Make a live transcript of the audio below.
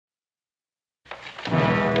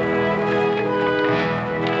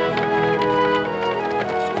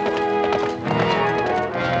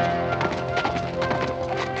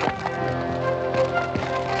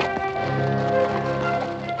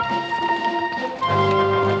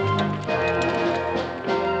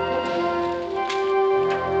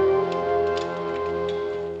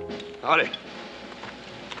Howdy.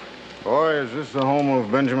 Boy, is this the home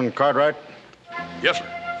of Benjamin Cartwright? Yes, sir.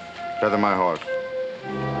 Tether my horse.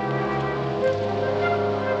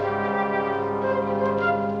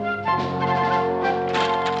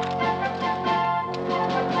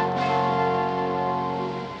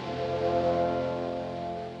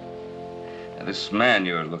 Now, this man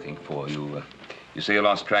you're looking for, you say you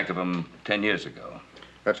lost track of him 10 years ago.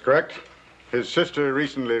 That's correct. His sister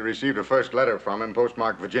recently received a first letter from him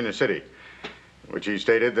postmarked Virginia City, which he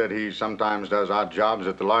stated that he sometimes does odd jobs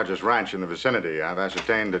at the largest ranch in the vicinity. I've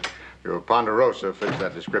ascertained that your Ponderosa fits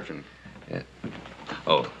that description. Yeah.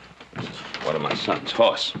 Oh, one of my sons,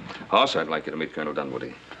 Hoss. Hoss, I'd like you to meet Colonel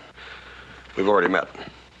Dunwoody. We've already met.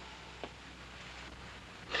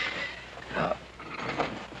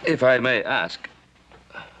 If I may ask,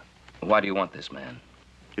 why do you want this man?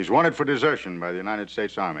 He's wanted for desertion by the United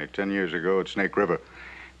States Army 10 years ago at Snake River.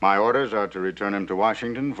 My orders are to return him to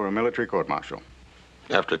Washington for a military court-martial.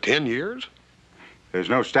 After 10 years? There's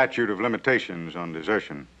no statute of limitations on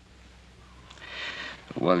desertion.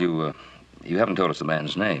 Well, you haven't told us the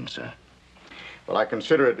man's name, sir. Well, I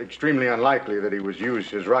consider it extremely unlikely that he was used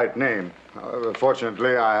his right name. However,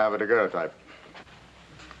 fortunately, I have a daguerreotype.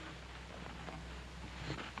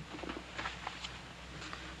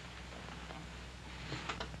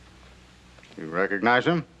 You recognize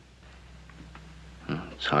him?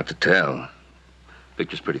 It's hard to tell.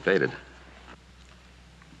 Picture's pretty faded.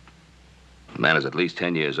 The man is at least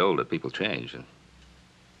 10 years older. People change. It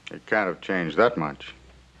can't have changed that much.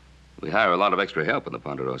 We hire a lot of extra help in the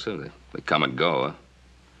Ponderosa. They come and go.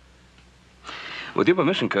 With your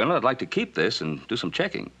permission, Colonel, I'd like to keep this and do some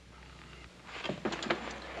checking.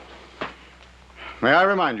 May I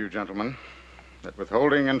remind you, gentlemen, that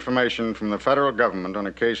withholding information from the federal government on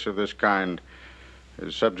a case of this kind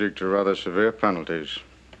is subject to rather severe penalties.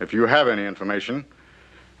 If you have any information,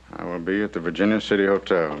 I will be at the Virginia City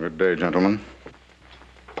Hotel. Good day, gentlemen.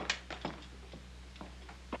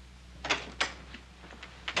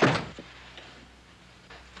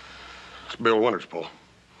 It's Bill Winters, Paul.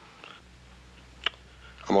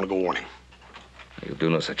 I'm gonna go warn him. You'll do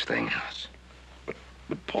no such thing. But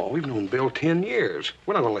Paul, we've known Bill 10 years.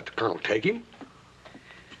 We're not gonna let the colonel take him.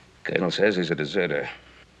 Colonel says he's a deserter.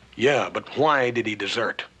 Yeah, but why did he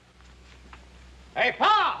desert? Hey,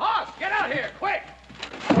 Pa! Hoss! Get out here, quick!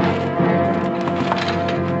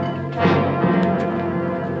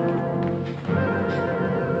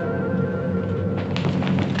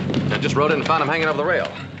 I just rode in and found him hanging over the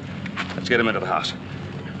rail. Let's get him into the house.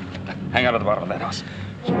 Hang out at the bottom of that house.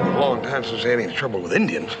 It's been a long time since I had any trouble with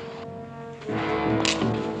Indians.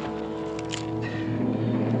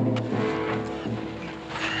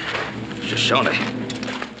 Shoshone.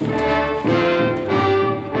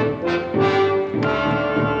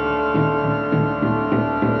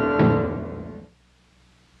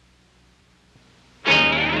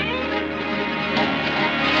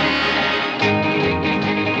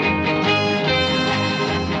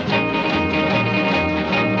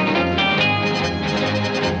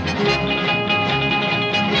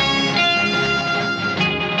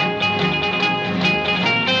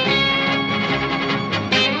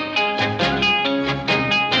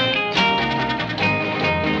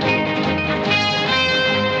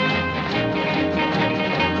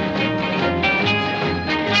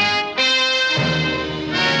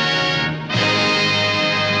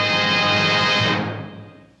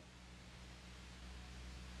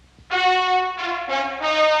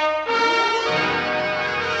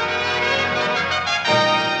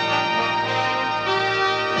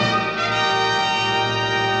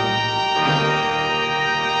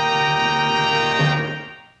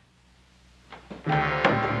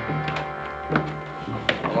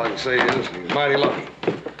 Say is, he's mighty lucky.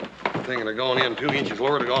 Thinking of going in 2 inches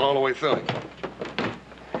lower, to gone all the way through him.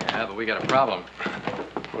 Yeah, but we got a problem.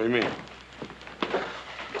 What do you mean?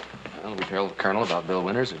 Well, we tell the colonel about Bill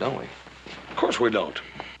Winters, or don't we? Of course we don't.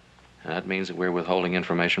 That means that we're withholding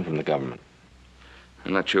information from the government.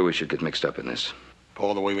 I'm not sure we should get mixed up in this.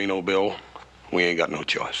 Paul, the way we know Bill, we ain't got no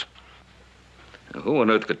choice. Now, who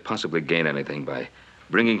on earth could possibly gain anything by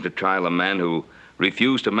bringing to trial a man who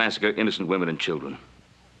refused to massacre innocent women and children?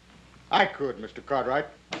 I could, Mr. Cartwright.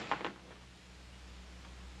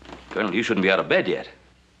 Colonel, you shouldn't be out of bed yet.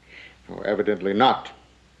 Oh, evidently not.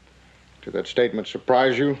 Did that statement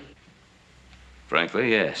surprise you?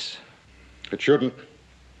 Frankly, yes. It shouldn't.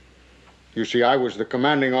 You see, I was the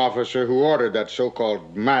commanding officer who ordered that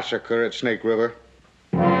so-called massacre at Snake River.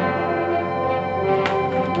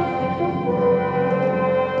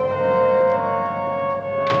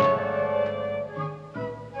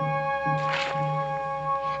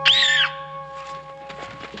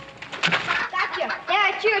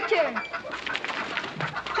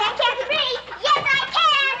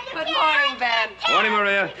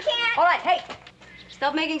 Maria. All right, hey.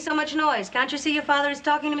 Stop making so much noise. Can't you see your father is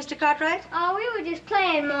talking to Mr. Cartwright? Oh, we were just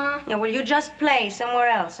playing, Ma. Yeah, well, you just play somewhere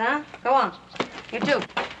else, huh? Go on. You too.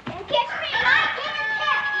 And kiss me,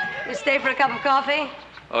 Ma. You stay for a cup of coffee?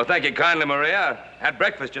 Oh, thank you kindly, Maria. I had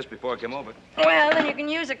breakfast just before I came over. Well, then you can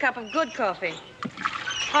use a cup of good coffee.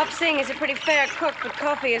 Hop Singh is a pretty fair cook, but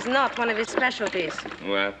coffee is not one of his specialties.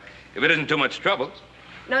 Well, if it isn't too much trouble.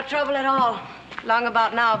 No trouble at all. Long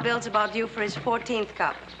about now, Bill's about due for his 14th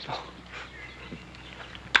cup.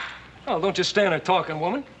 Oh, don't just stand there talking,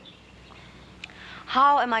 woman.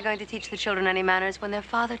 How am I going to teach the children any manners when their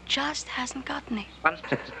father just hasn't got any?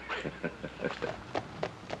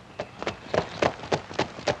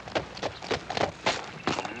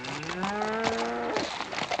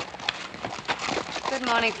 Good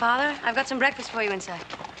morning, Father. I've got some breakfast for you inside.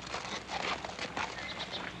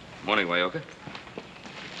 Morning, Wayoka.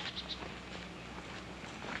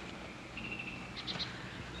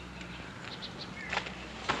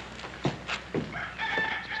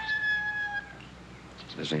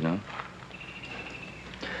 Does he know?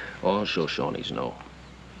 All Shoshones know.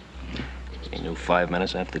 He knew 5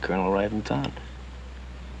 minutes after the colonel arrived in town.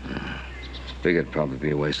 Figured it'd probably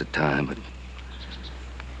be a waste of time, but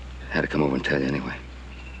had to come over and tell you anyway.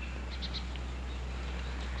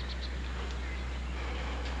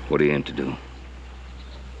 What do you aim to do?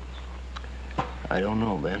 I don't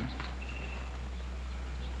know, Ben.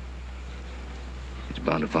 He's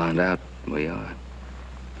bound to find out where you are.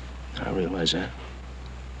 I realize that.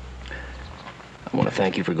 I want to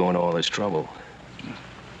thank you for going to all this trouble.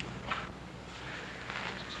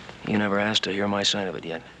 You never asked to hear my side of it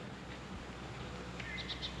yet.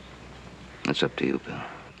 That's up to you, Bill.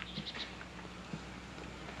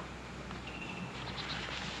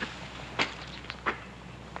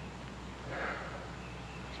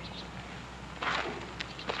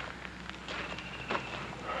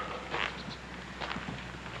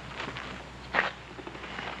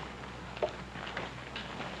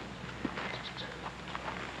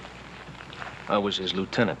 I was his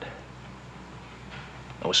lieutenant.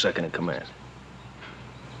 I was second in command.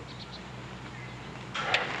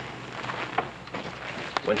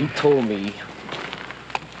 When he told me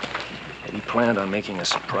that he planned on making a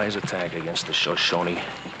surprise attack against the Shoshone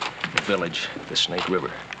village, the Snake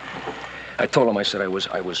River, I told him, I said I was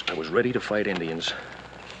ready to fight Indians,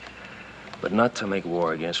 but not to make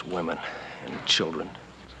war against women and children.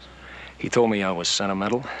 He told me I was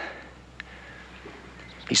sentimental.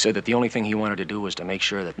 He said that the only thing he wanted to do was to make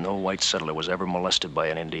sure that no white settler was ever molested by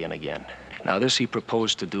an Indian again. Now, this he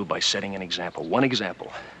proposed to do by setting an example, one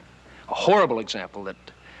example, a horrible example that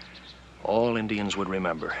all Indians would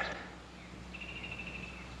remember.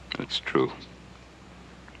 That's true.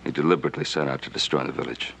 He deliberately set out to destroy the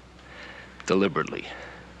village. Deliberately.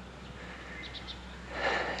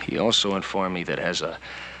 He also informed me that as a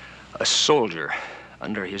soldier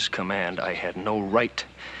under his command, I had no right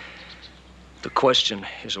to question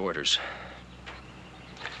his orders.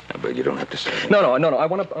 I beg you don't have to say that. No. I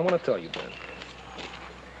want to tell you, Ben.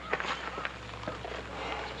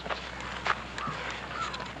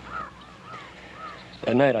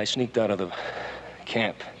 That night, I sneaked out of the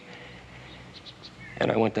camp,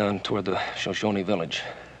 and I went down toward the Shoshone village.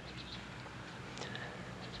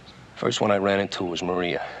 First one I ran into was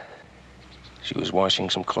Maria. She was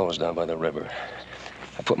washing some clothes down by the river.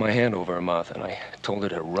 I put my hand over her mouth, and I told her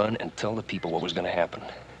to run and tell the people what was going to happen.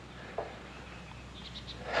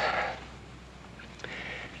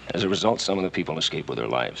 As a result, some of the people escaped with their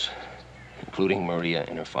lives, including Maria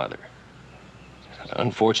and her father.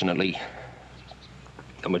 Unfortunately,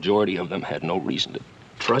 the majority of them had no reason to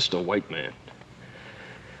trust a white man.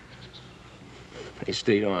 They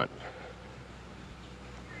stayed on.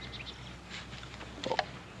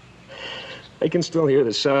 I can still hear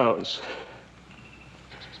the sounds.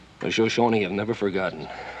 The Shoshone have never forgotten.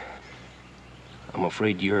 I'm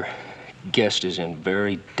afraid your guest is in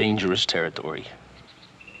very dangerous territory.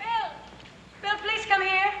 Bill, please come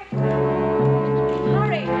here.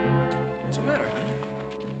 Hurry. What's the matter?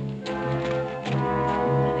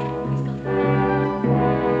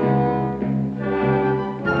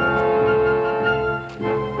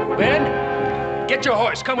 Ben, get your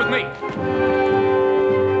horse. Come with me.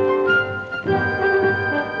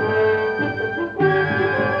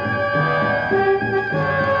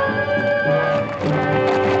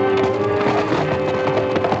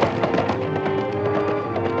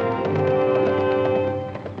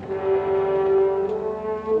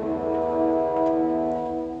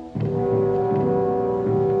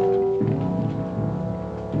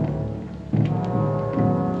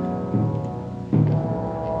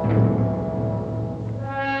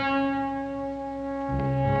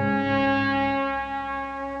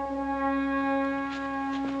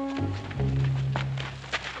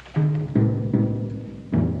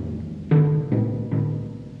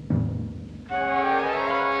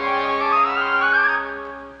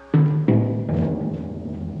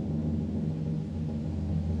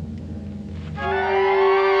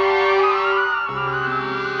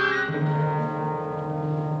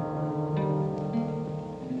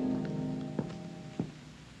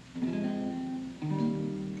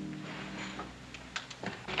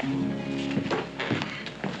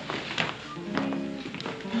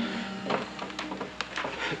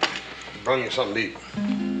 Bring you something to eat.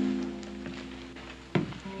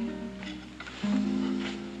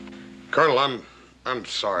 Colonel, I'm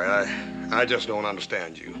sorry. I just don't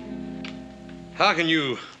understand you. How can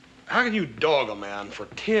you dog a man for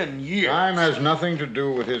 10 years? Crime has nothing to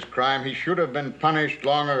do with his crime. He should have been punished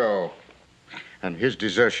long ago. And his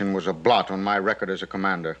desertion was a blot on my record as a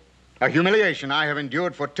commander. A humiliation I have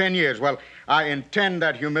endured for 10 years. Well, I intend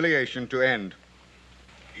that humiliation to end.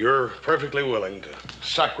 You're perfectly willing to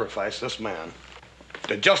sacrifice this man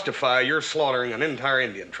to justify your slaughtering an entire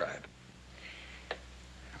Indian tribe.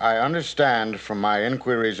 I understand from my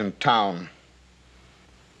inquiries in town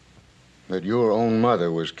that your own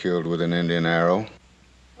mother was killed with an Indian arrow.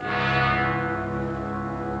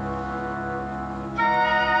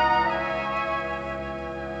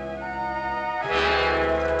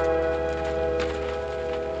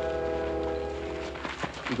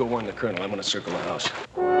 You go warn the colonel. I'm going to circle the house.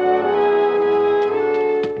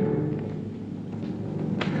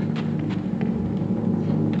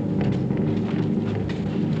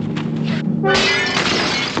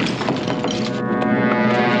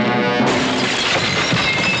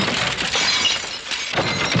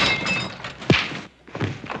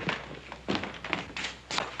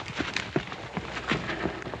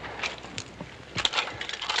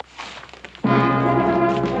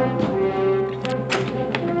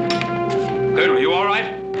 Colonel, you all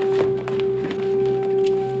right?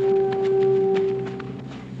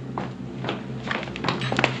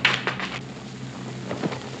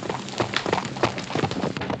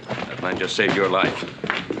 That man just saved your life.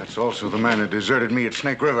 That's also the man who deserted me at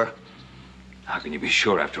Snake River. How can you be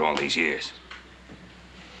sure after all these years?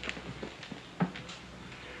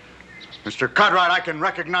 Mr. Cartwright, I can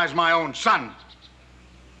recognize my own son.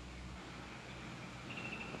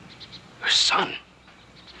 Your son?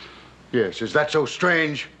 Yes, is that so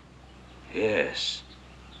strange? Yes.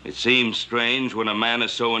 It seems strange when a man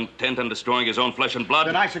is so intent on destroying his own flesh and blood.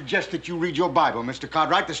 Then I suggest that you read your Bible, Mr.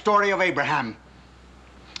 Cartwright, the story of Abraham.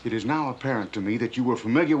 It is now apparent to me that you were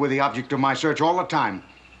familiar with the object of my search all the time.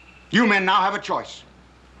 You men now have a choice.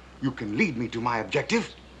 You can lead me to my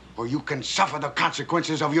objective, or you can suffer the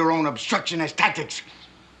consequences of your own obstructionist tactics.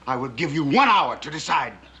 I will give you 1 hour to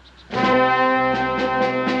decide.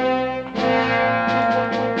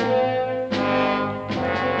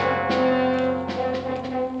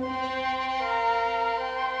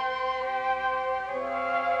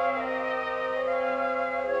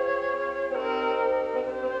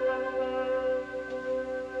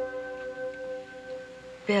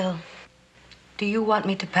 Bill, do you want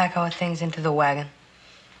me to pack our things into the wagon?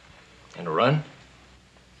 And run?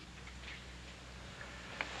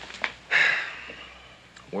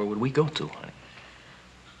 Where would we go to, honey?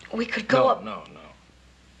 We could go up. No.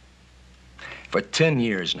 For 10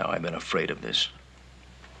 years now, I've been afraid of this.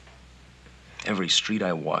 Every street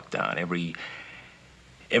I walk down,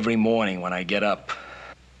 every morning when I get up.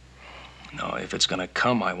 No, if it's gonna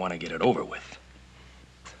come, I want to get it over with.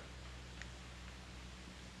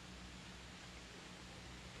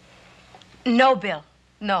 No, Bill,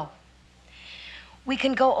 no. We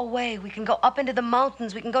can go away. We can go up into the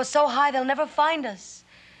mountains. We can go so high they'll never find us.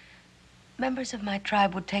 Members of my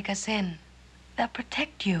tribe would take us in. They'll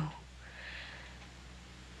protect you.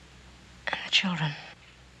 And the children.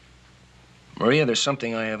 Maria, there's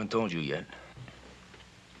something I haven't told you yet.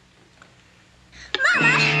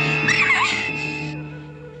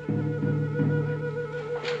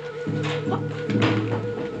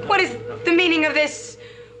 What is the meaning of this?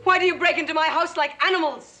 Why do you break into my house like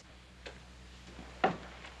animals?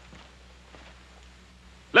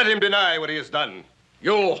 Let him deny what he has done.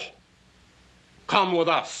 You come with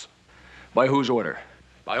us. By whose order?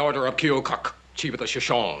 By order of Keokuk, chief of the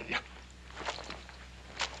Shoshone.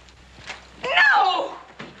 No!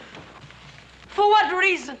 For what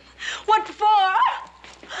reason? What for?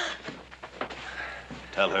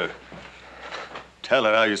 Tell her. Tell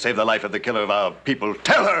her how you saved the life of the killer of our people.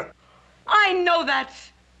 Tell her! I know that.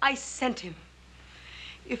 I sent him.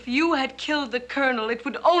 If you had killed the colonel, it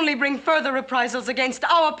would only bring further reprisals against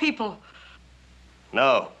our people.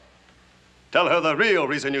 No. Tell her the real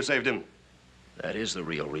reason you saved him. That is the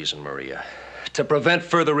real reason, Maria. To prevent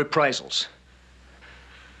further reprisals.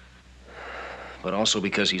 But also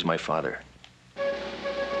because he's my father.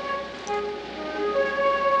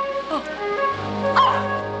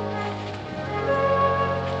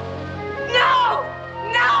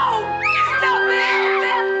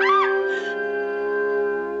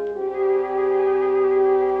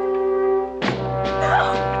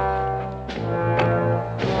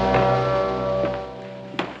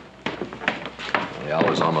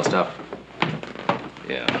 stuff?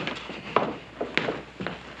 Yeah.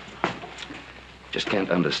 Just can't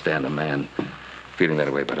understand a man feeling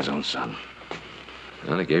that way about his own son.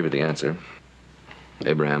 Well, I gave you the answer.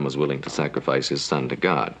 Abraham was willing to sacrifice his son to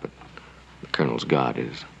God, but the Colonel's God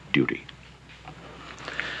is duty.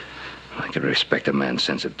 I can respect a man's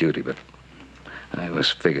sense of duty, but I always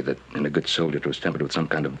figured that in a good soldier it was tempered with some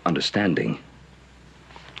kind of understanding.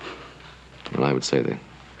 Well, I would say the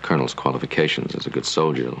Colonel's qualifications as a good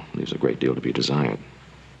soldier leaves a great deal to be desired.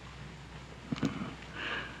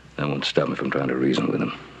 That won't stop me from trying to reason with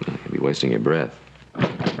him. Well, you'll be wasting your breath.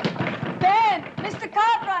 Ben! Mr.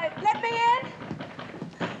 Cartwright, let me in!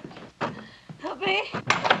 Help me.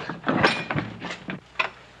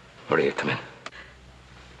 Where do you come in?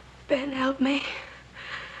 Ben, help me.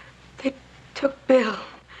 They took Bill.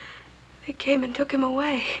 They came and took him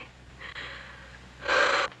away.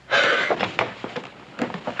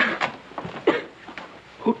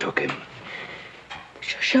 Who took him?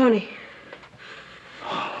 Shoshone.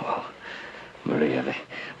 Oh, well, Maria,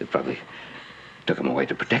 they probably took him away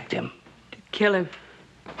to protect him. To kill him.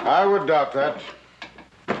 I would doubt that.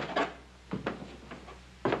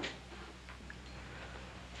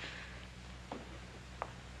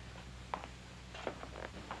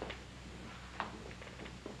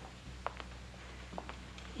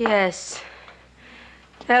 Yes.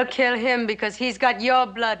 They'll kill him because he's got your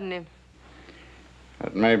blood in him.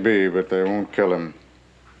 That may be, but they won't kill him.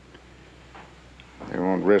 They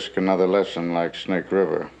won't risk another lesson like Snake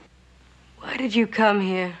River. Why did you come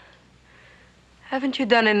here? Haven't you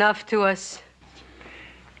done enough to us?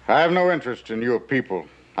 I have no interest in your people.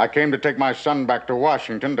 I came to take my son back to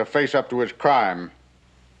Washington to face up to his crime.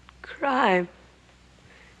 Crime?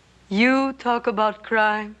 You talk about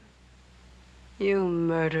crime? You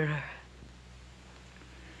murderer.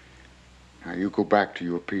 Now you go back to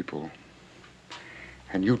your people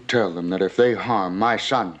and you tell them that if they harm my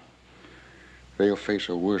son, they'll face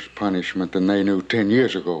a worse punishment than they knew 10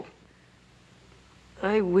 years ago.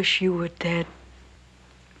 I wish you were dead.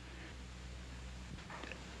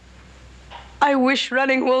 I wish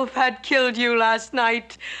Running Wolf had killed you last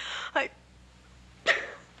night.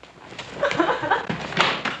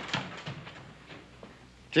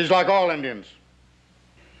 She's like all Indians.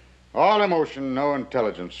 All emotion, no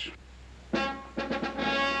intelligence.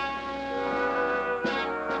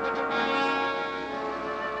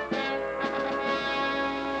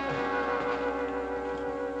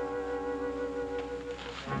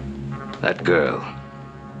 That girl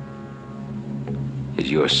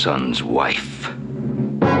is your son's wife.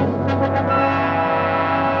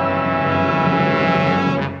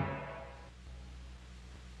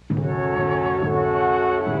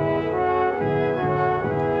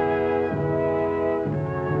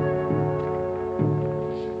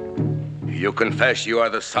 You confess you are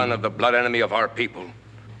the son of the blood enemy of our people.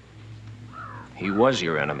 He was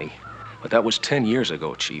your enemy, but that was 10 years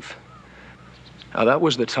ago, Chief. Now, that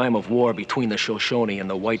was the time of war between the Shoshone and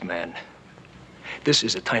the white man. This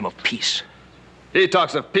is a time of peace. He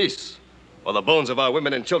talks of peace, while the bones of our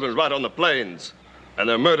women and children rot on the plains, and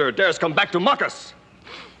their murderer dares come back to mock us.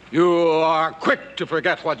 You are quick to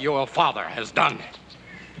forget what your father has done.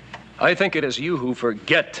 I think it is you who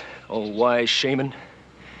forget, oh wise shaman.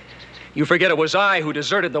 You forget it was I who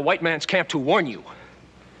deserted the white man's camp to warn you.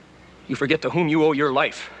 You forget to whom you owe your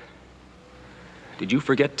life. Did you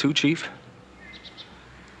forget too, Chief?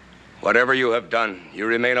 Whatever you have done, you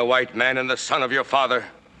remain a white man and the son of your father.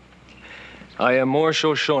 I am more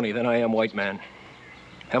Shoshone than I am white man.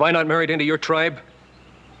 Have I not married into your tribe?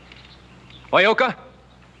 Wyoka?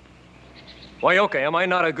 Wyoka, am I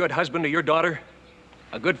not a good husband to your daughter?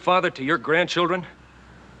 A good father to your grandchildren?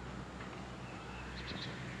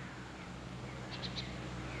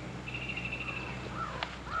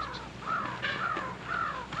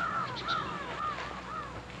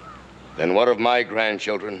 Then what of my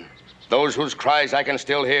grandchildren? Those whose cries I can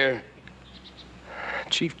still hear?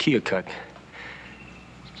 Chief Keokuk,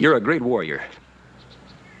 you're a great warrior.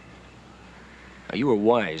 Now, you were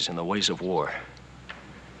wise in the ways of war.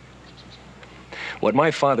 What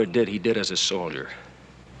my father did, he did as a soldier,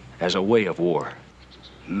 as a way of war.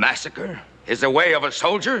 Massacre is the way of a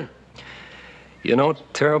soldier? You know,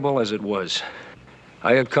 terrible as it was,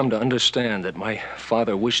 I had come to understand that my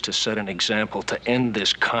father wished to set an example to end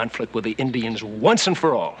this conflict with the Indians once and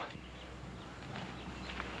for all.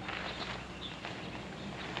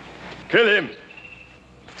 Kill him!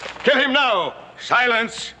 Kill him now!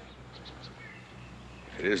 Silence!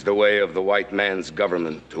 It is the way of the white man's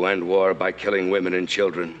government to end war by killing women and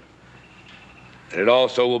children. And it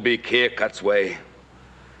also will be Keokuk's way.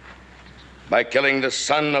 by killing the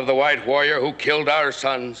son of the white warrior who killed our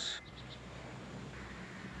sons.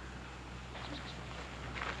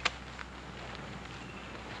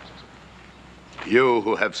 You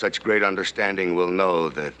who have such great understanding will know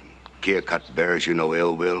that Keokuk bears you no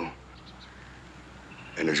ill will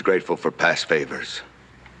and is grateful for past favors.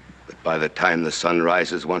 But by the time the sun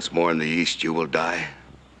rises once more in the east, you will die.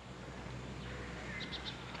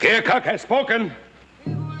 Keokuk has spoken.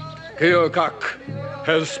 Keokuk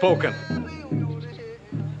has spoken.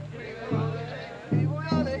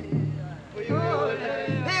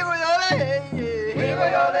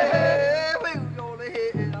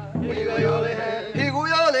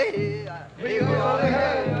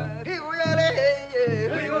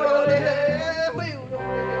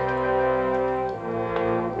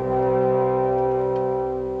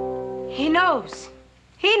 He knows.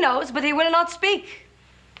 He knows, but he will not speak.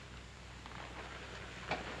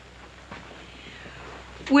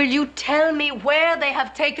 Will you tell me where they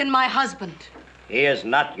have taken my husband? He is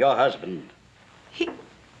not your husband. He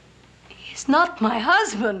is not my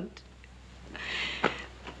husband.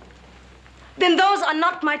 Then those are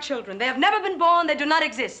not my children. They have never been born. They do not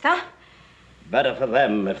exist, huh? Better for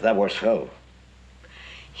them if that were so.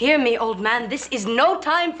 Hear me, old man. This is no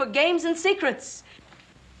time for games and secrets.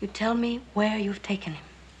 You tell me where you've taken him.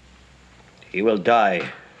 He will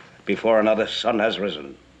die before another sun has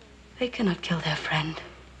risen. They cannot kill their friend.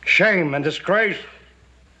 Shame and disgrace.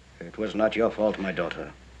 It was not your fault, my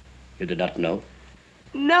daughter. You did not know?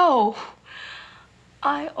 No.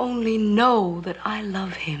 I only know that I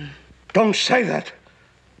love him. Don't say that.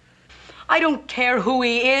 I don't care who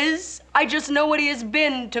he is. I just know what he has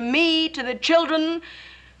been to me, to the children,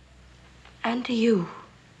 and to you,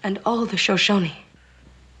 and all the Shoshone.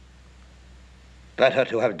 Better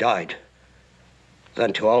to have died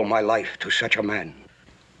than to owe my life to such a man.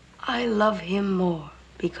 I love him more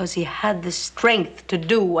because he had the strength to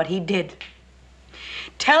do what he did.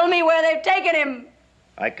 Tell me where they've taken him.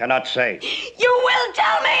 I cannot say. You will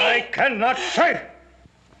tell me! I cannot say!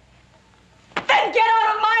 Then get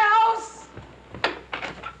out of my house!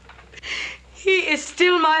 He is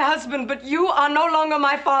still my husband, but you are no longer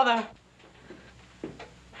my father.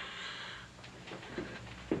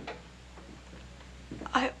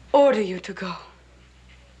 I order you to go.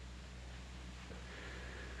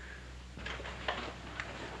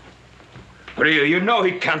 Maria, you know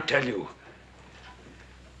he can't tell you.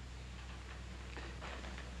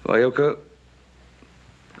 Wayoka,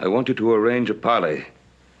 I want you to arrange a parley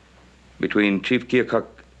between Chief Keokuk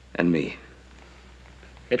and me.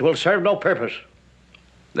 It will serve no purpose.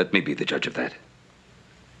 Let me be the judge of that.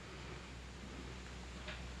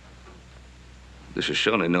 The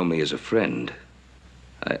Shoshone know me as a friend.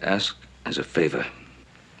 I ask as a favor.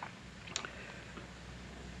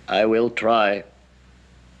 I will try.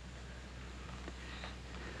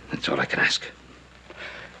 That's all I can ask.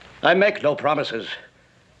 I make no promises.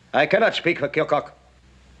 I cannot speak for Keokuk.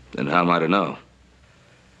 Then how am I to know?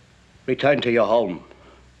 Return to your home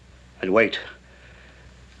and wait.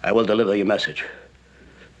 I will deliver your message.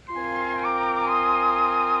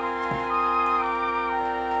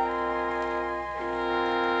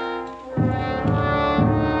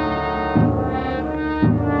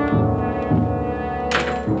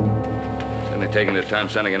 It's only taking the time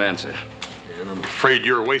sending an answer. And I'm afraid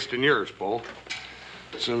you're wasting yours, Paul.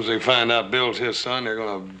 As soon as they find out Bill's his son, they're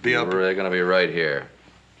gonna be up. They're gonna be right here.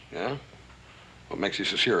 Yeah? What makes you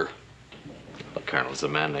so sure? The colonel's the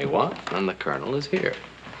man they want, and the colonel is here.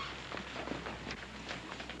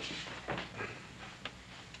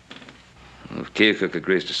 If Keokuk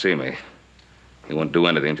agrees to see me, he won't do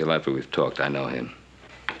anything until after we've talked. I know him.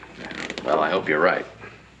 Well, I hope you're right.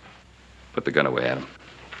 Put the gun away, Adam.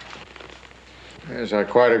 Yes, I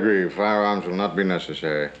quite agree. Firearms will not be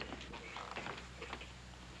necessary.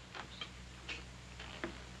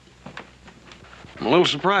 I'm a little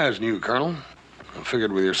surprised in you, Colonel. I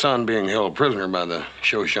figured with your son being held prisoner by the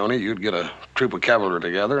Shoshone, you'd get a troop of cavalry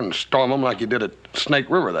together and storm them like you did at Snake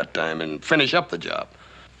River that time and finish up the job.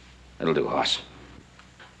 That'll do, Hoss.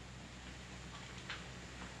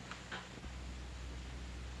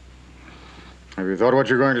 Have you thought what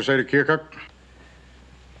you're going to say to Keokuk?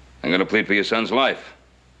 I'm going to plead for your son's life.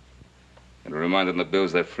 And remind them that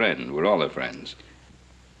Bill's their friend. We're all their friends.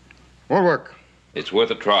 Won't work. It's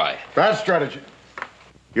worth a try. Bad strategy.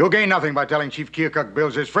 You'll gain nothing by telling Chief Keokuk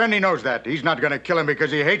Bill's his friend. He knows that. He's not going to kill him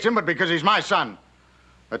because he hates him, but because he's my son.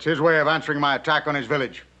 That's his way of answering my attack on his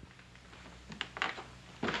village.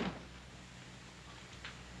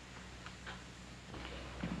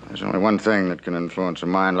 There's only one thing that can influence a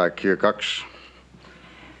mind like Keokuk's.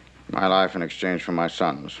 My life in exchange for my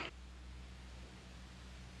son's.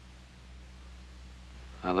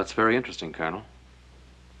 That's very interesting, Colonel.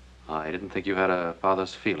 I didn't think you had a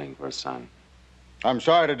father's feeling for a son. I'm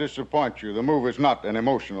sorry to disappoint you. The move is not an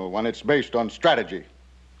emotional one. It's based on strategy.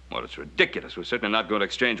 Well, it's ridiculous. We're certainly not going to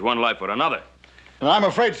exchange one life for another. And I'm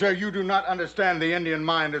afraid, sir, you do not understand the Indian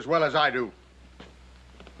mind as well as I do.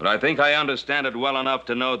 But I think I understand it well enough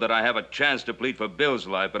to know that I have a chance to plead for Bill's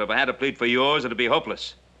life, but if I had to plead for yours, it'd be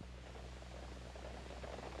hopeless.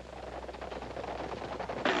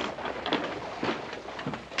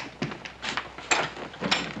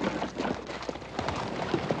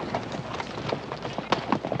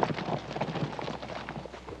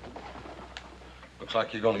 Looks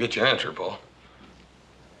like you're going to get your answer, Paul.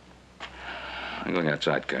 I'm going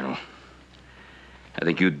outside, Colonel. I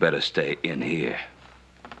think you'd better stay in here.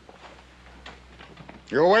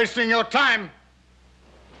 You're wasting your time.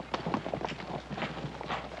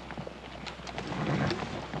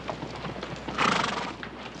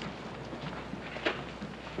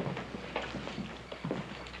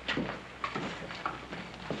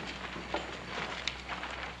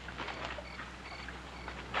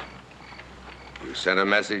 You sent a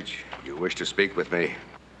message. You wish to speak with me.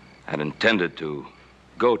 I'd intended to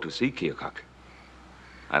go to see Keokuk.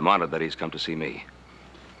 I'm honored that he's come to see me.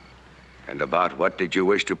 And about what did you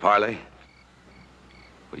wish to parley?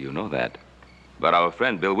 Well, you know that. About our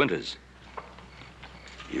friend, Bill Winters.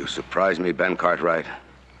 You surprise me, Ben Cartwright.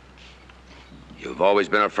 You've always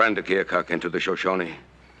been a friend to Keokuk and to the Shoshone.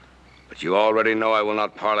 But you already know I will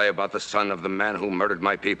not parley about the son of the man who murdered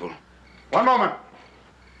my people. One moment.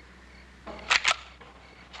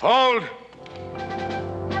 Hold.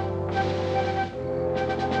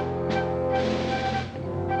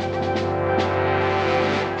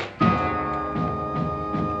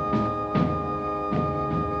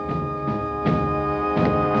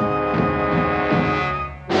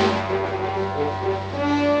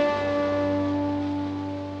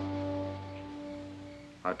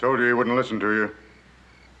 I told you he wouldn't listen to you.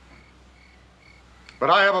 But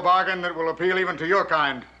I have a bargain that will appeal even to your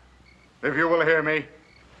kind, if you will hear me.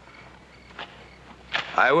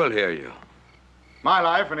 I will hear you. My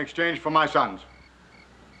life in exchange for my son's.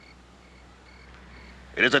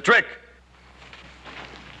 It is a trick.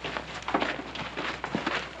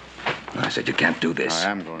 I said you can't do this. I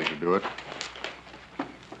am going to do it.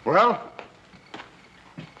 Well,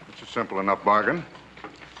 it's a simple enough bargain.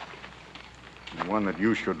 And one that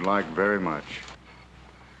you should like very much.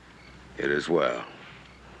 It is well.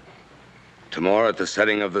 Tomorrow, at the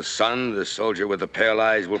setting of the sun, the soldier with the pale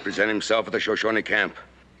eyes will present himself at the Shoshone camp,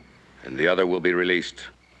 and the other will be released.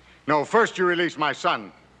 No, first you release my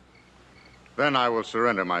son. Then I will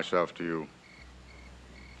surrender myself to you.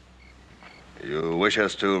 You wish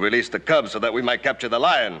us to release the cub so that we might capture the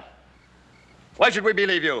lion. Why should we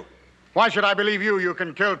believe you? Why should I believe you? You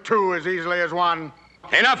can kill two as easily as one.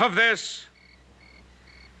 Enough of this!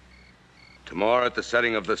 Tomorrow, at the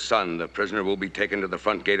setting of the sun, the prisoner will be taken to the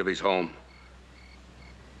front gate of his home.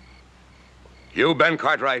 You, Ben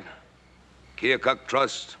Cartwright, Keokuk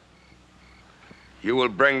Trust, you will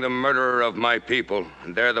bring the murderer of my people,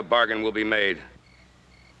 and there the bargain will be made.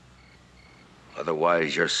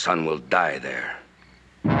 Otherwise, your son will die there.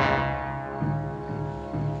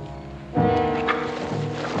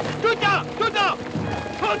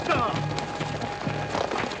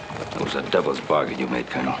 That was a devil's bargain you made,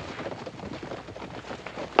 Colonel.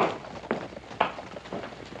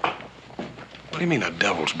 What do you mean, a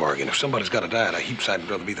devil's bargain? If somebody's got to die at a heap, I'd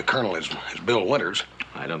rather be the colonel as Bill Winters.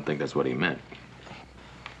 I don't think that's what he meant.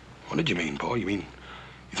 What did you mean, Paul? You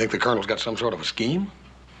think the colonel's got some sort of a scheme?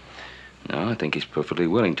 No, I think he's perfectly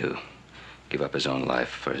willing to give up his own life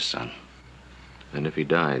for his son. And if he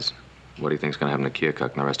dies, what do you think's going to happen to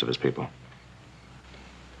Keokuk and the rest of his people?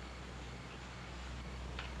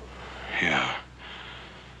 Yeah.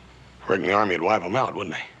 I reckon the army would wipe them out,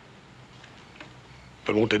 wouldn't they?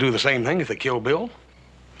 But won't they do the same thing if they kill Bill?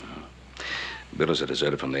 Bill is a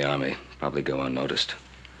deserter from the army. Probably go unnoticed.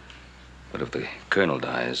 But if the colonel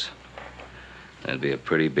dies, there'd be a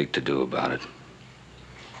pretty big to-do about it.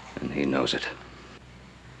 And he knows it.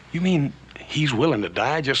 You mean he's willing to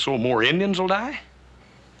die just so more Indians will die?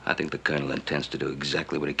 I think the colonel intends to do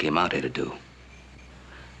exactly what he came out here to do.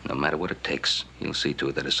 No matter what it takes, he'll see to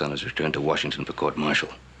it that his son is returned to Washington for court-martial.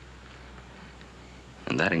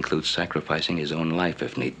 And that includes sacrificing his own life,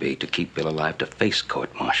 if need be, to keep Bill alive to face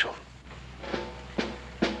court-martial.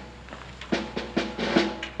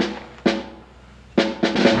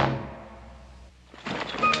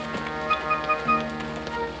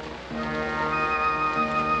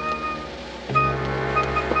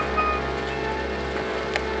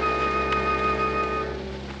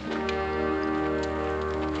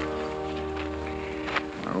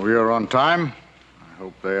 We are on time. I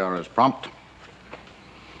hope they are as prompt.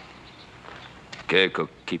 Grjngo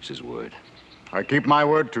keeps his word. I keep my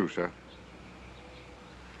word, too, sir.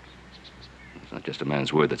 It's not just a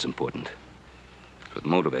man's word that's important. It's what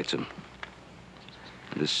motivates him.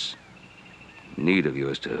 This need of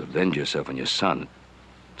yours to avenge yourself on your son,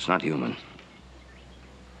 it's not human.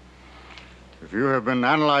 If you have been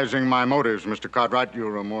analyzing my motives, Mr. Cartwright,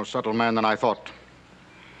 you're a more subtle man than I thought.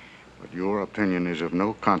 But your opinion is of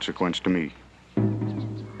no consequence to me.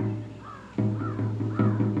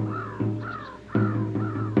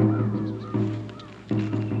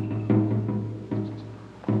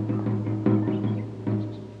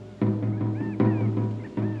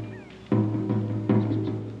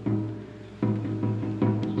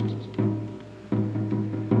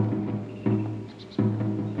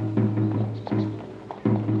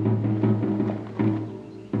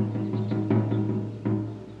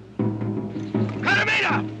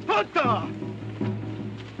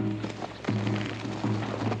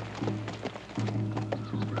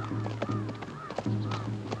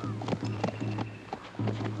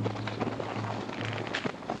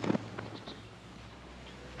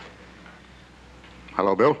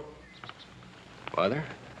 Hello, Bill. Father?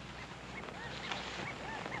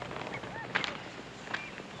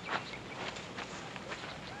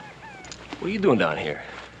 What are you doing down here?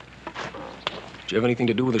 Did you have anything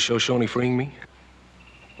to do with the Shoshone freeing me?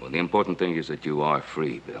 Well, the important thing is that you are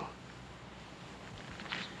free, Bill.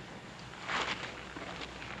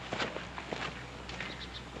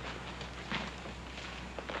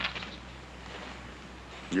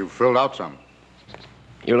 You've filled out some.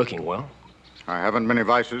 You're looking well. I haven't many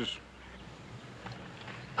vices.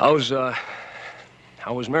 How was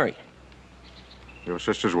Mary? Your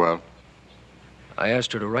sister's well. I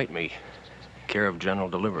asked her to write me, care of general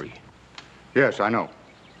delivery. Yes, I know.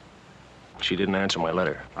 She didn't answer my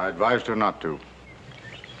letter. I advised her not to.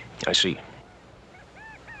 I see.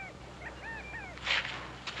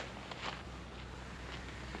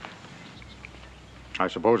 I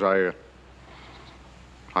suppose I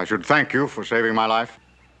should thank you for saving my life.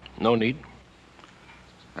 No need.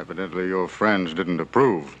 Evidently, your friends didn't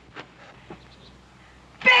approve.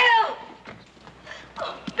 Bill!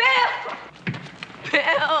 Bill!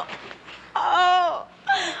 Bill! Oh,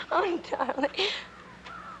 darling.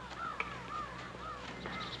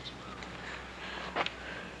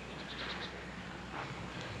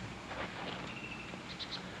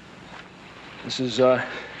 This is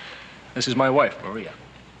my wife, Maria.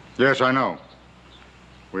 Yes, I know.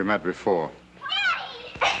 We met before.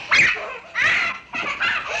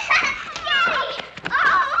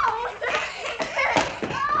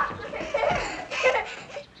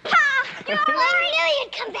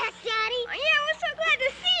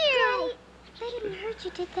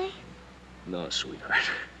 Did they? No, sweetheart.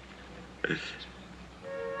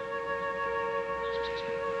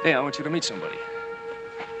 Hey, I want you to meet somebody.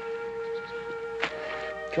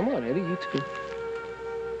 Come on, Eddie, you too.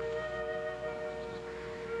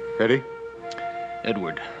 Eddie?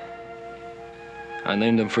 Edward. I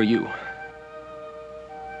named him for you.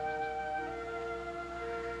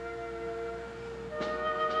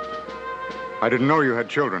 I didn't know you had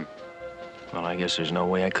children. Well, I guess there's no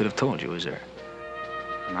way I could have told you, is there?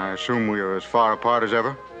 And I assume we are as far apart as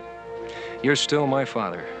ever? You're still my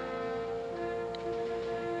father.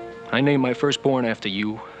 I named my firstborn after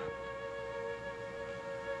you.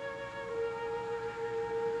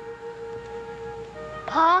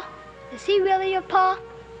 Pa? Is he really your pa?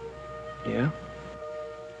 Yeah?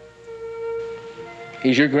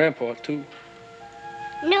 He's your grandpa, too.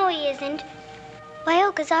 No, he isn't.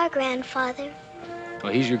 Wyoka's our grandfather.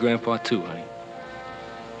 Well, he's your grandpa, too, honey.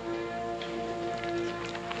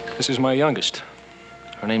 This is my youngest.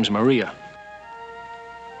 Her name's Maria.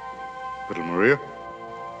 Little Maria?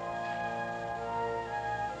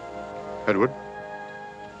 Edward?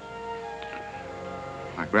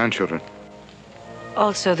 My grandchildren.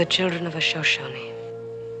 Also the children of a Shoshone.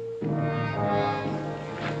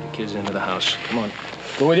 The kids into the house. Come on.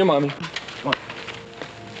 Go with your mommy. Come on.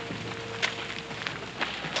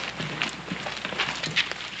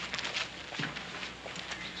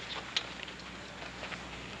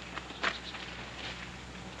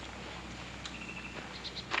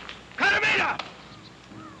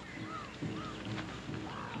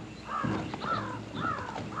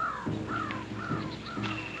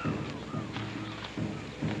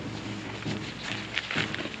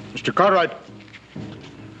 Mr. Cartwright,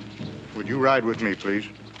 would you ride with me, please?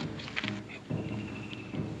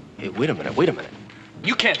 Hey, wait a minute.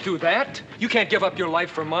 You can't do that. You can't give up your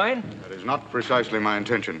life for mine. That is not precisely my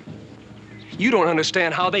intention. You don't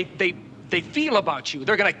understand how they they feel about you.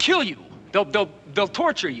 They're gonna kill you. They'll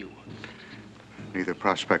torture you. Neither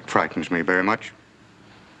prospect frightens me very much.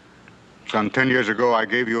 Some 10 years ago, I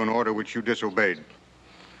gave you an order which you disobeyed.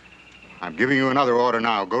 I'm giving you another order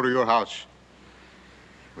now. Go to your house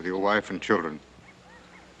with your wife and children.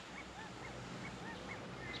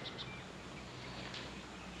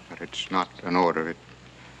 But it's not an order.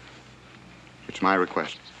 It's my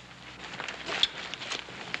request.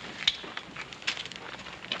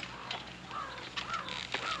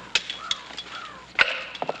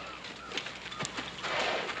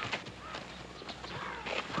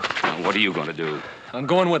 What are you going to do? I'm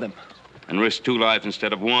going with him. And risk 2 lives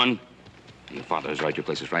instead of 1? Your father is right. Your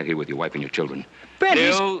place is right here with your wife and your children. Ben,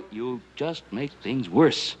 Bill, you just make things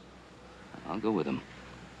worse. I'll go with him.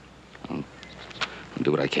 I'll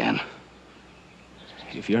do what I can.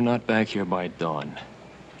 If you're not back here by dawn,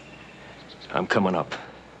 I'm coming up.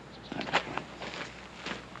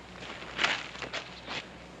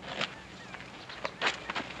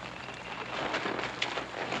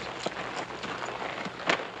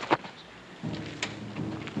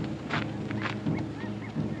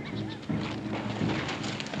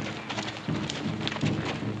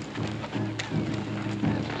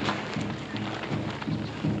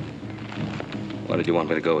 Why did you want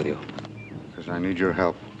me to go with you? Because I need your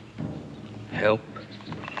help. Help?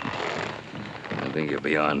 I think you're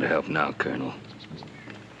beyond help now, Colonel.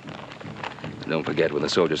 Don't forget, when the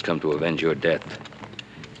soldiers come to avenge your death,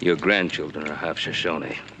 your grandchildren are half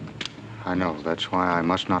Shoshone. I know. That's why I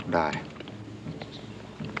must not die.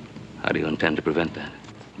 How do you intend to prevent that?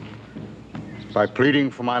 By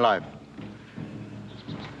pleading for my life.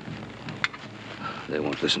 They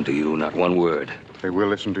won't listen to you, not one word. They will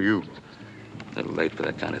listen to you. A little late for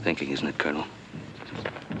that kind of thinking, isn't it, Colonel?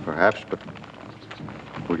 Perhaps, but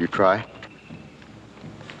will you try?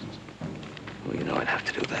 Well, you know I'd have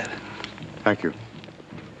to do that. Thank you.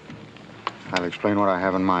 I'll explain what I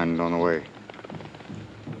have in mind on the way.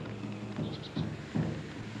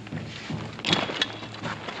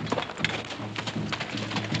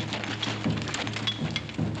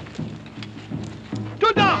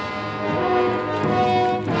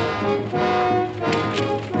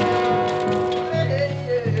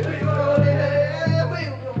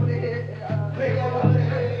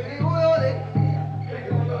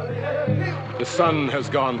 The sun has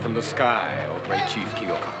gone from the sky, O great Chief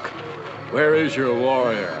Keokuk. Where is your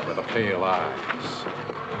warrior with the pale eyes?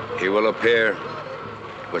 He will appear.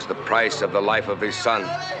 It was the price of the life of his son.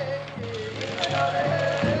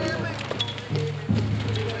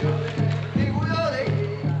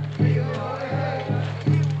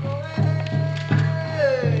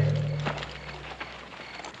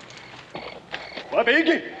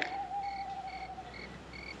 Wabigi!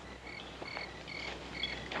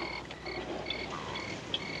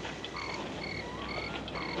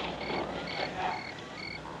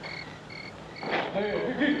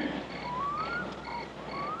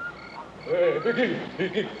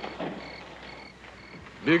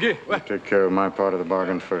 Biggie, what? Take care of my part of the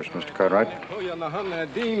bargain first, Mr. Cartwright.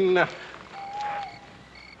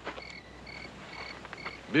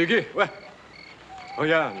 Biggie, what? Oh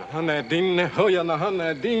yeah, Nahana Dean, oh yeah,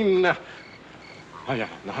 Nahana Dean. Oh yeah,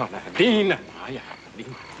 Nahana Dean. Oh yeah,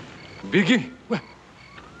 Dean. Biggie, what?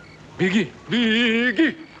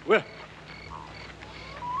 Biggie, what?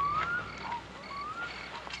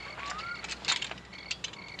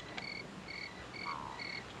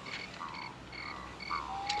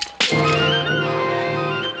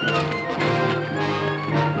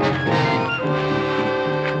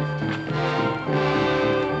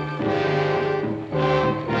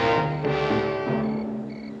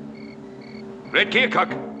 Great Keokuk,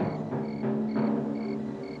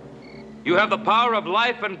 you have the power of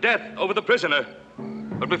life and death over the prisoner.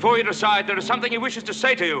 But before you decide, there is something he wishes to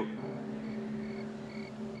say to you.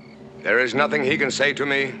 There is nothing he can say to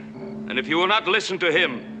me. And if you will not listen to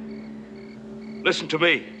him, listen to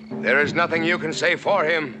me. There is nothing you can say for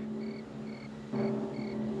him.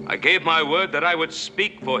 I gave my word that I would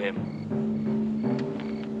speak for him.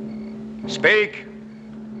 Speak.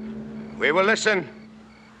 We will listen.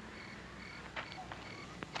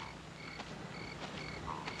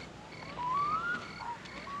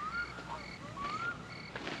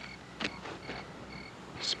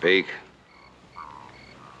 Speak.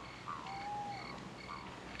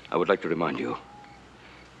 I would like to remind you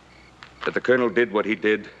that the Colonel did what he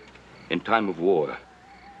did in time of war.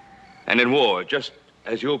 And in war, just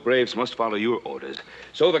as your braves must follow your orders,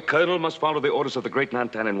 so the Colonel must follow the orders of the great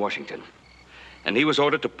Nantan in Washington. And he was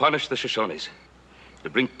ordered to punish the Shoshones, to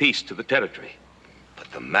bring peace to the territory. But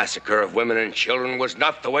the massacre of women and children was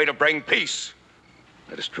not the way to bring peace.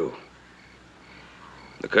 That is true.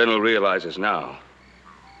 The colonel realizes now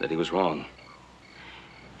that he was wrong.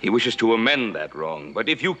 He wishes to amend that wrong. But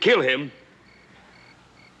if you kill him,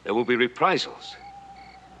 there will be reprisals.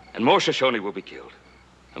 And more Shoshone will be killed.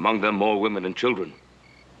 Among them, more women and children.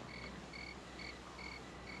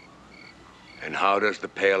 And how does the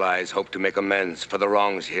Pale Eyes hope to make amends for the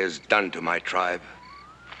wrongs he has done to my tribe?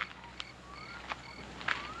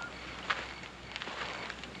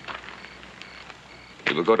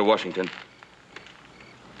 He will go to Washington.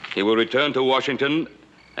 He will return to Washington,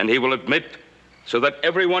 and he will admit, so that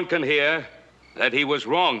everyone can hear, that he was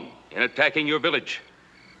wrong in attacking your village.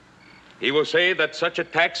 He will say that such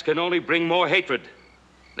attacks can only bring more hatred.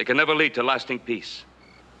 They can never lead to lasting peace.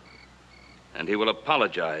 And he will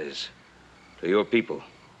apologize to your people.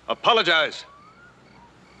 Apologize?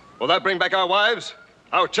 Will that bring back our wives?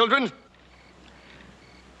 Our children?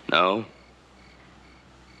 No.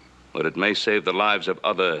 But it may save the lives of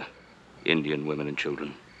other Indian women and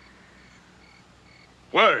children.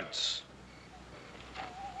 Words.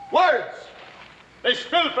 Words! They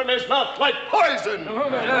spill from his mouth like poison!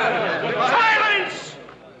 Silence!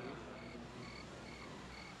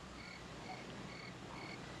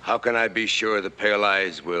 How can I be sure the Pale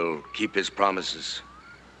Eyes will keep his promises?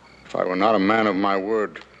 If I were not a man of my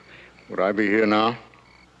word, would I be here now?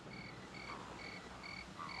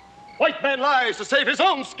 White man lies to save his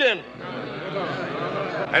own skin.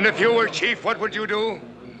 And if you were chief, what would you do?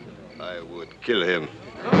 I would kill him.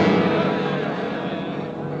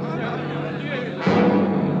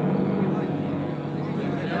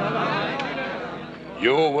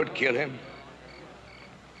 You would kill him?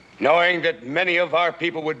 Knowing that many of our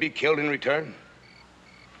people would be killed in return?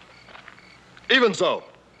 Even so.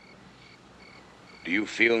 Do you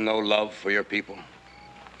feel no love for your people?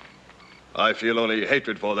 I feel only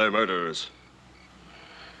hatred for their murderers.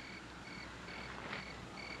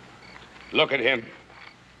 Look at him.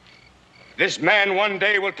 This man one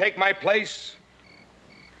day will take my place.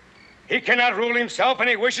 He cannot rule himself, and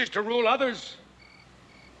he wishes to rule others.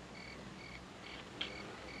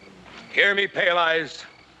 Hear me, Pale Eyes.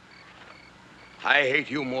 I hate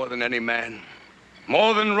you more than any man.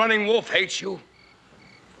 More than Running Wolf hates you.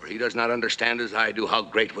 For he does not understand as I do how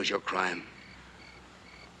great was your crime.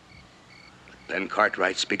 But Ben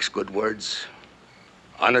Cartwright speaks good words,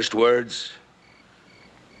 honest words.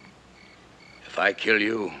 If I kill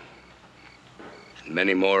you, and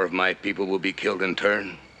many more of my people will be killed in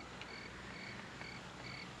turn,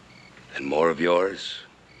 and more of yours,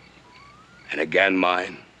 and again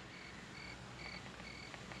mine.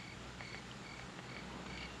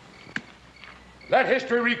 Let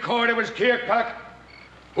history record it was Keokuk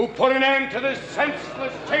who put an end to this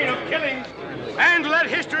senseless chain of killings. And let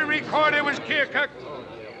history record it was Keokuk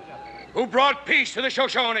who brought peace to the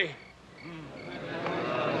Shoshone.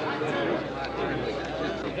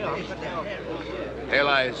 Pale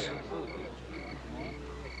Eyes,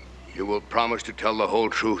 you will promise to tell the whole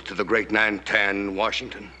truth to the great Nantan in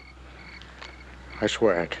Washington? I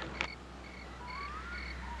swear it.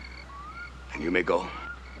 And you may go.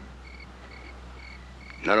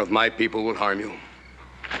 None of my people will harm you.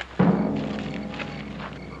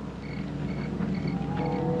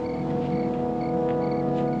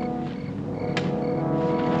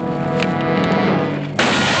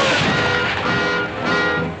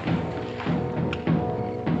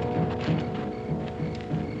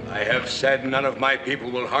 I have said none of my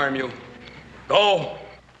people will harm you. Go.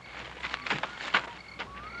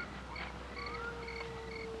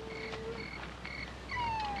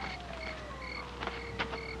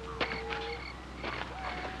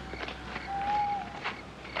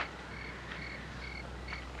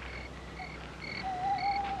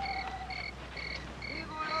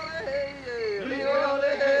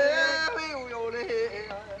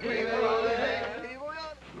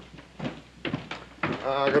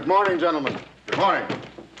 Good morning, gentlemen. Good morning.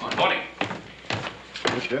 Good morning.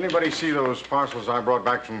 Did anybody see those parcels I brought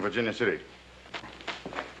back from Virginia City?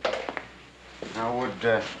 Now,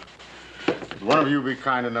 would one of you be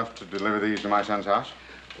kind enough to deliver these to my son's house?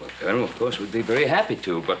 Well, Colonel, of course, we'd be very happy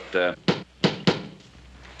to, but,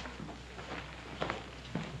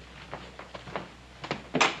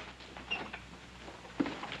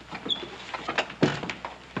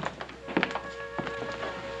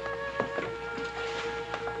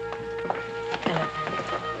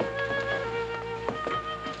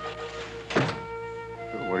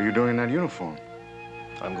 What are you doing in that uniform?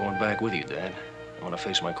 I'm going back with you, Dad. I want to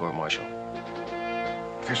face my court-martial.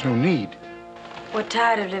 There's no need. We're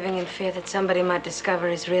tired of living in fear that somebody might discover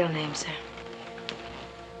his real name, sir.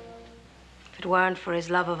 If it weren't for his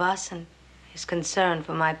love of us and his concern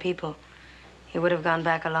for my people, he would have gone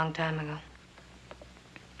back a long time ago.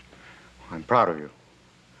 I'm proud of you.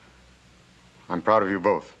 I'm proud of you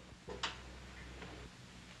both.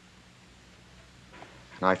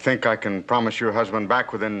 And I think I can promise your husband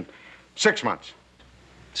back within 6 months.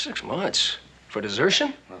 6 months? For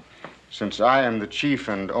desertion? Since I am the chief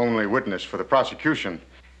and only witness for the prosecution,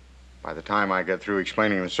 by the time I get through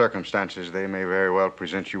explaining the circumstances, they may very well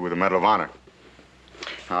present you with a Medal of Honor.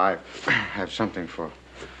 Now, I have something for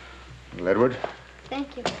little Edward.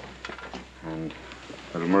 Thank you. And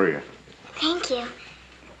little Maria. Thank you.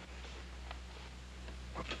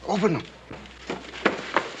 Open them.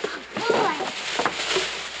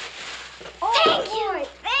 Thank you.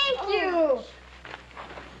 Thank you.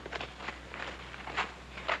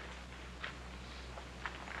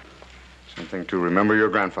 Something to remember your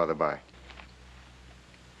grandfather by.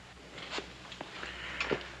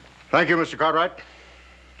 Thank you, Mr. Cartwright,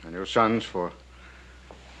 and your sons for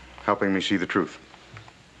helping me see the truth.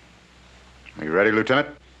 Are you ready, Lieutenant?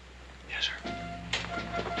 Yes, sir.